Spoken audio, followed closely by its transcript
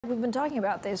We've been talking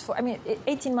about this for,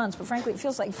 18 months, but frankly, it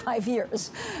feels like 5 years.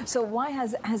 So why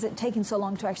has it taken so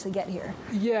long to actually get here?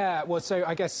 Yeah, well, so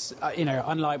I guess,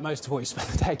 unlike most of what you spend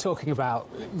the day talking about,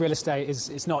 real estate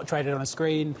is not traded on a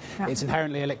screen. Yeah. It's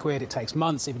inherently illiquid. It takes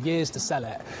months, even years to sell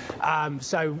it.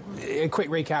 So a quick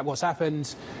recap, what's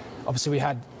happened. Obviously, we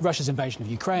had Russia's invasion of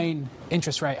Ukraine,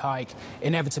 interest rate hike,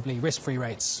 inevitably risk-free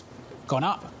rates gone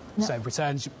up. Yep. So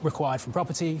returns required from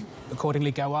property accordingly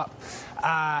go up.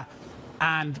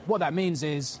 And what that means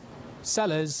is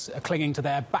sellers are clinging to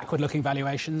their backward-looking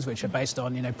valuations, which are based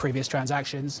on previous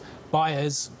transactions.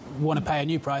 Buyers want to pay a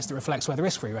new price that reflects where the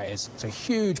risk-free rate is. So a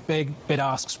huge, big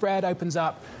bid-ask spread opens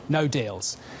up, no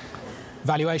deals.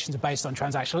 Valuations are based on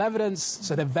transactional evidence,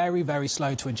 so they're very, very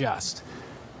slow to adjust.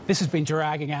 This has been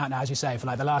dragging out now, as you say, for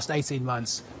like the last 18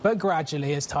 months. But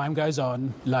gradually, as time goes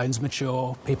on, loans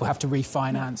mature, people have to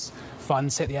refinance,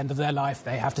 funds hit the end of their life,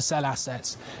 they have to sell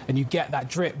assets, and you get that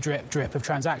drip, drip, drip of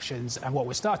transactions. And what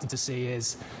we're starting to see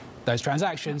is those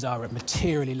transactions are at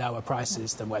materially lower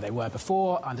prices than where they were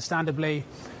before, understandably.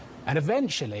 And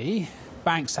eventually,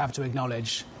 banks have to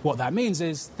acknowledge what that means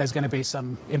is there's going to be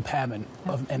some impairment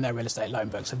in their real estate loan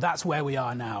book. So that's where we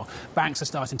are now. Banks are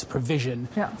starting to provision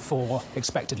for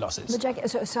expected losses. But Jack,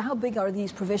 so how big are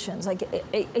these provisions? Like,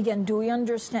 again, do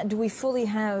we fully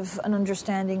have an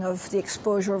understanding of the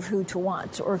exposure of who to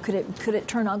what, or could it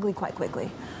turn ugly quite quickly?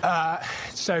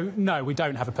 So no, we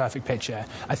don't have a perfect picture.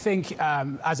 I think,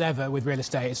 as ever with real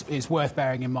estate, it's worth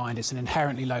bearing in mind it's an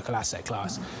inherently local asset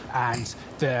class, and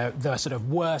the sort of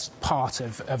worst part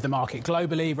of the market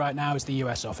globally right now is the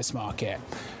US office market.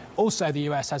 Also, the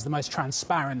US has the most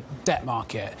transparent debt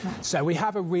market. So we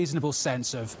have a reasonable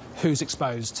sense of who's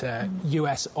exposed to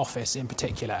US office in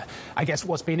particular. I guess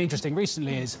what's been interesting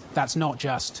recently is that's not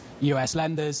just US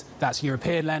lenders, that's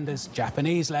European lenders,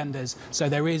 Japanese lenders. So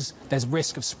there's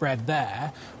risk of spread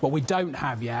there. What we don't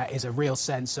have yet is a real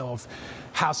sense of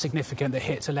how significant the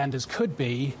hit to lenders could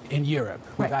be in Europe.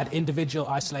 We've had individual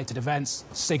isolated events.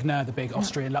 Signa, the big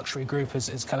Austrian luxury group,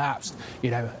 has collapsed.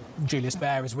 Julius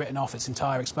Baer has written off its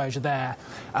entire exposure there.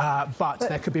 But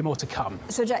there could be more to come.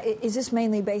 So, Jack, is this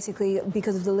mainly basically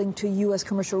because of the link to U.S.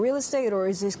 commercial real estate, or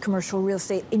is this commercial real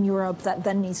estate in Europe that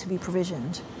then needs to be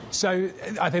provisioned? So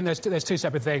I think there's two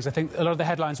separate things. I think a lot of the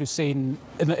headlines we've seen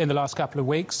in the last couple of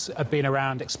weeks have been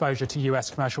around exposure to US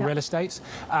commercial real estate.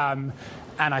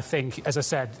 And I think, as I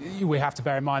said, we have to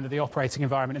bear in mind that the operating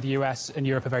environment in the US and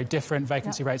Europe are very different.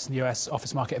 Vacancy rates in the US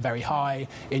office market are very high.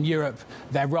 In Europe,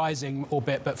 they're rising a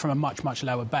bit, but from a much, much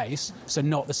lower base, so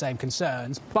not the same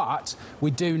concerns. But we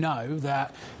do know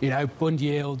that, bond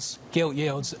yields, gilt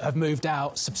yields have moved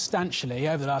out substantially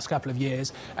over the last couple of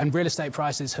years, and real estate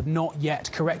prices have not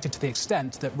yet corrected to the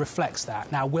extent that reflects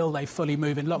that. Now, will they fully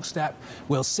move in lockstep?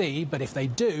 We'll see, but if they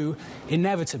do,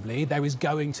 inevitably, there is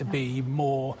going to be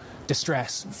more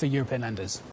distress for European lenders.